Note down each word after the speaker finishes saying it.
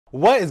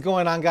What is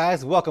going on,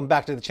 guys? Welcome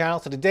back to the channel.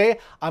 So today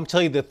I'm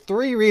telling you the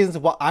 3 reasons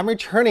why I'm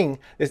returning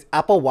this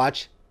Apple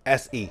Watch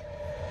SE.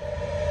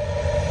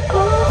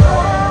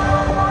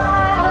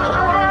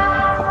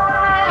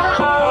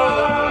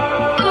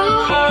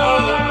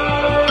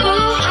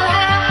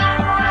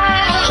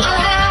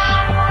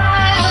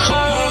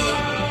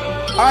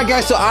 Alright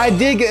guys, so I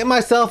did get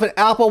myself an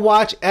Apple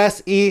Watch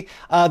SE.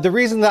 The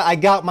reason that I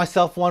got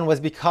myself one was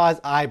because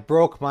I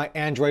broke my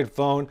Android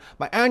phone.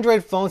 My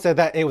Android phone said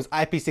that it was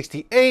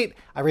IP68.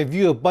 I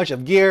review a bunch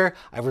of gear.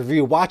 I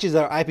review watches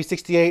that are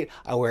IP68.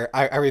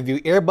 I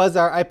review earbuds that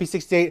are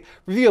IP68.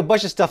 Review a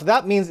bunch of stuff.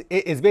 That means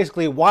it is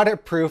basically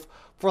waterproof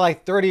for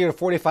like 30 to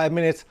 45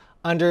 minutes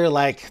under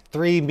like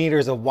 3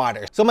 meters of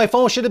water. So my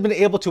phone should have been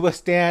able to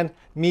withstand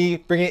me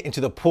bringing it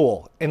into the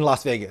pool in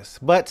Las Vegas,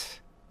 but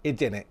it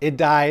didn't. It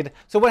died.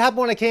 So what happened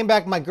when I came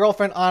back, my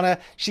girlfriend Anna,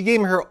 she gave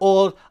me her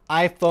old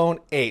iPhone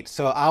 8.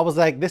 So I was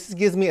like, this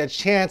gives me a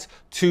chance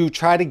to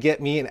try to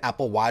get me an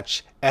Apple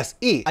Watch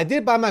SE. I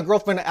did buy my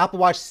girlfriend an Apple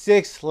Watch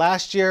 6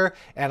 last year,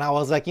 and I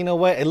was like, you know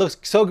what? It looks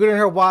so good in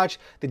her watch.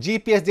 The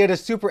GPS data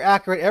is super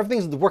accurate.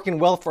 Everything's working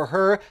well for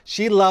her.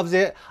 She loves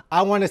it.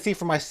 I want to see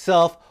for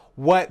myself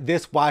what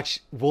this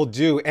watch will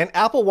do. And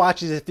Apple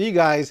Watches, if you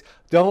guys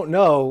don't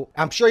know,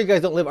 I'm sure you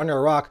guys don't live under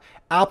a rock,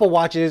 Apple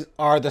Watches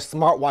are the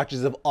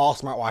smartwatches of all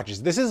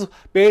smartwatches. This is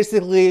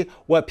basically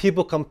what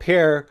people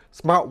compare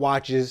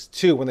smartwatches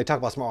to when they talk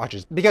about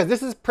smartwatches, because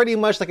this is pretty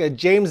much like a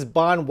James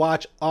Bond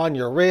watch on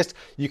your wrist.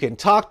 You can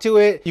talk to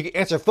it, you can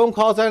answer phone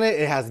calls on it,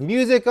 it has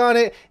music on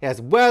it, it has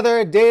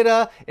weather,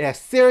 data, it has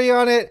Siri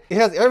on it, it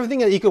has everything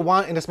that you could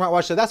want in a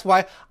smartwatch. So that's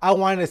why I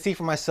wanted to see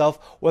for myself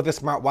what the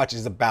smartwatch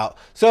is about.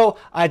 So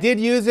I did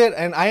use it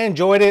and I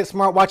enjoyed it.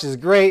 Smartwatch is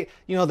great.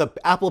 You know, the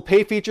Apple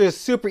Pay feature is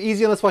super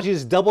easy on this watch. You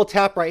just double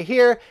tap right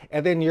here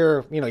and then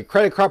your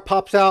credit card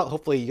pops out.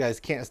 Hopefully you guys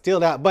can't steal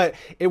that, but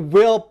it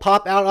will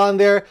pop out on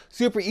there.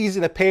 Super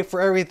easy to pay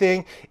for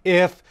everything.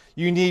 If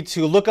you need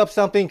to look up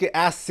something, you can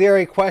ask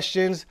Siri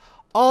questions,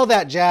 all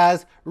that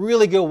jazz.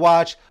 Really good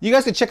watch. You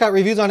guys can check out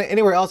reviews on it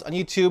anywhere else on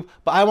YouTube,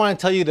 but I want to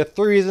tell you the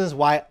 3 reasons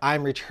why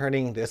I'm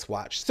returning this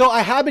watch. So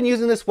I have been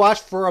using this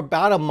watch for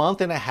about a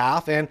month and a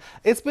half, and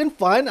it's been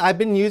fun. I've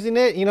been using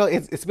it. You know,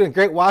 it's been a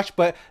great watch,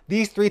 but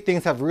these 3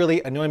 things have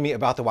really annoyed me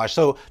about the watch.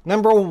 So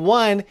number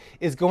 1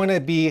 is going to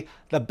be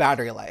the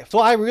battery life. So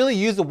I really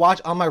use the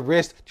watch on my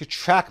wrist to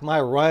track my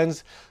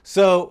runs.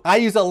 So I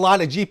use a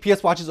lot of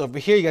GPS watches over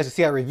here. You guys can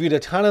see I reviewed a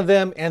ton of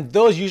them, and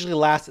those usually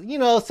last,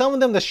 some of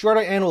them, the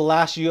shorter end will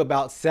last you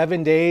about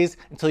 7 days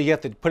until you have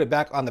to put it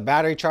back on the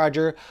battery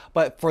charger.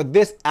 But for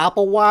this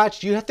Apple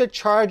Watch, you have to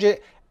charge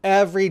it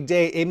every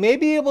day. It may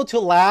be able to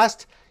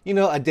last,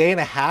 a day and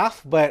a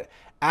half, but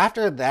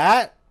after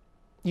that,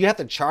 you have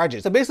to charge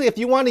it. So basically, if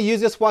you want to use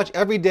this watch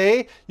every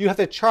day, you have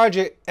to charge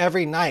it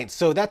every night.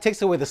 So that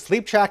takes away the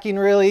sleep tracking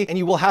really, and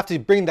you will have to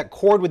bring that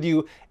cord with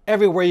you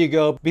everywhere you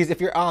go, because if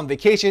you're on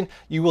vacation,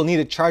 you will need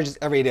to charge this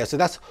every day. So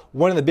that's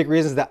one of the big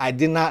reasons that I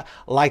did not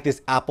like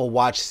this Apple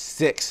Watch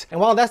 6.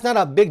 And while that's not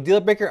a big deal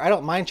breaker, I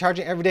don't mind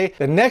charging every day.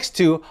 The next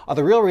 2 are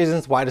the real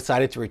reasons why I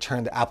decided to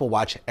return the Apple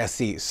Watch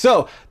SE.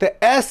 So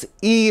the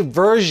SE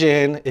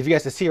version, if you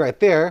guys can see right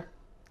there,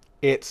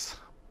 it's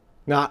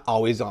not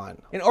always on.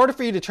 In order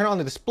for you to turn on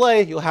the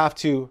display, you'll have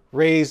to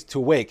raise to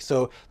wake.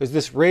 So there's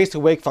this raise to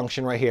wake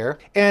function right here.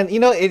 And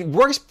it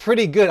works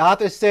pretty good. I have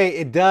to say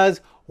it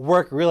does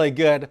work really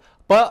good.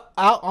 But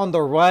out on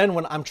the run,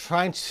 when I'm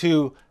trying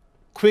to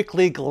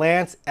quickly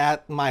glance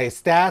at my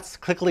stats,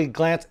 quickly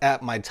glance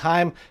at my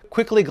time,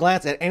 quickly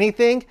glance at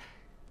anything,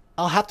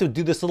 I'll have to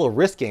do this little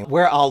wrist game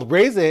where I'll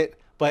raise it,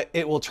 but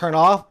it will turn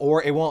off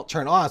or it won't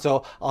turn on.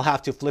 So I'll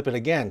have to flip it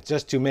again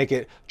just to make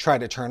it try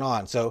to turn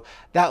on. So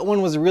that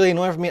one was really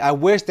annoying for me. I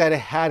wish that it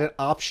had an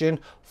option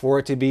for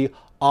it to be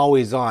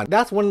always on.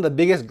 That's one of the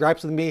biggest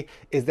gripes with me,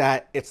 is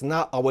that it's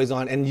not always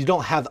on and you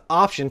don't have the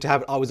option to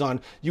have it always on.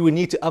 You would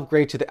need to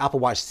upgrade to the Apple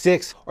Watch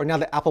 6 or now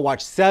the Apple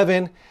Watch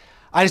 7.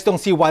 I just don't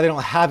see why they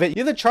don't have it.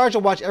 You have to charge a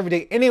watch every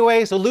day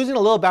anyway, so losing a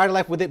little battery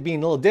life with it being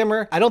a little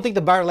dimmer, I don't think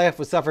the battery life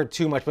would suffer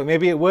too much, but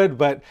maybe it would,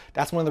 but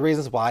that's one of the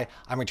reasons why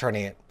I'm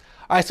returning it.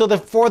 All right, so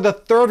for the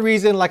 3rd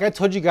reason, like I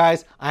told you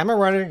guys, I'm a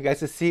runner. You guys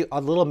can see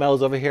all the little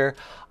medals over here.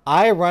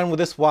 I run with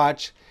this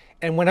watch,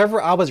 and whenever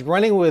I was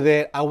running with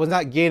it, I was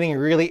not getting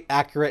really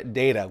accurate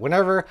data.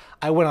 Whenever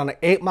I went on an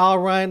 8-mile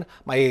run,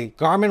 my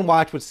Garmin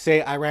watch would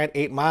say I ran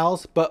 8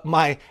 miles, but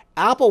my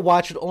Apple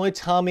Watch would only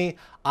tell me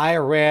I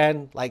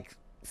ran like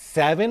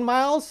 7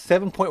 miles,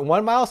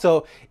 7.1 miles.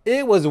 So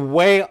it was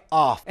way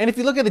off. And if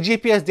you look at the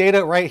GPS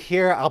data right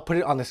here, I'll put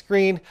it on the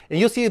screen and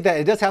you'll see that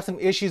it does have some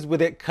issues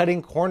with it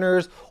cutting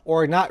corners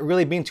or not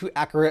really being too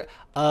accurate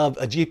of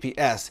a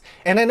GPS.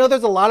 And I know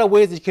there's a lot of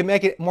ways that you can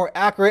make it more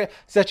accurate,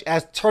 such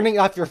as turning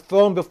off your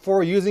phone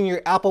before using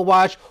your Apple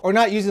Watch, or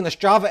not using the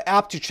Strava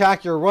app to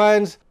track your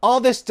runs, all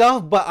this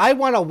stuff. But I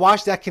want a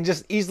watch that can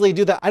just easily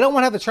do that. I don't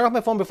want to have to turn off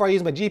my phone before I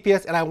use my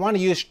GPS, and I want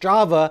to use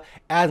Strava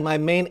as my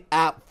main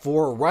app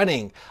for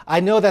running. I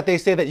know that they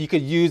say that you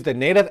could use the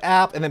native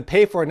app and then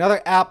pay for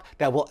another app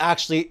that will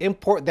actually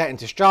import that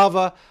into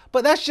Strava,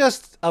 but that's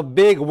just a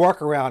big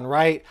workaround,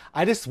 right?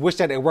 I just wish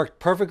that it worked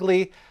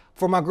perfectly.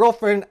 For my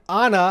girlfriend,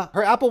 Anna,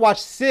 her Apple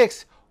Watch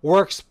 6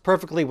 works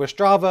perfectly with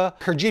Strava.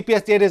 Her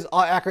GPS data is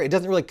all accurate. It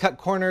doesn't really cut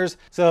corners.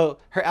 So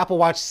her Apple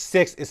Watch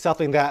 6 is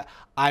something that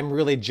I'm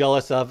really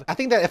jealous of. I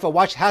think that if a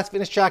watch has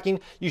fitness tracking,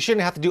 you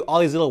shouldn't have to do all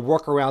these little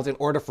workarounds in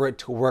order for it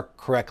to work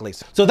correctly.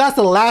 So that's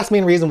the last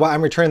main reason why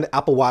I'm returning the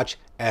Apple Watch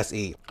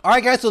SE. All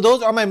right, guys, so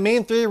those are my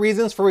main 3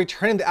 reasons for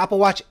returning the Apple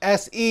Watch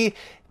SE.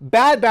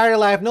 Bad battery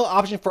life, no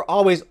option for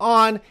always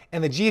on,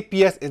 and the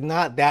GPS is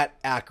not that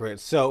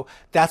accurate. So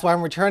that's why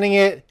I'm returning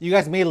it. You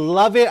guys may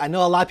love it. I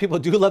know a lot of people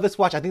do love this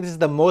watch. I think this is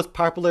the most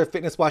popular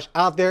fitness watch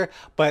out there,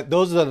 but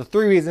those are the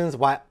 3 reasons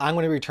why I'm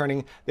going to be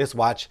returning this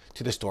watch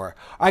to the store.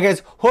 All right,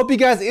 guys, hope you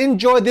guys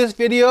enjoyed this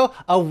video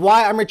of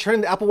why I'm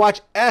returning the Apple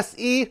Watch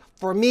SE.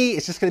 For me,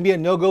 it's just going to be a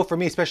no-go for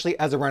me, especially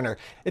as a runner.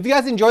 If you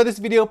guys enjoyed this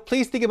video,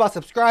 please think about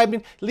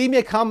subscribing, leave me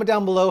a comment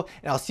down below,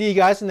 and I'll see you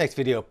guys in the next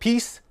video.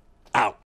 Peace out.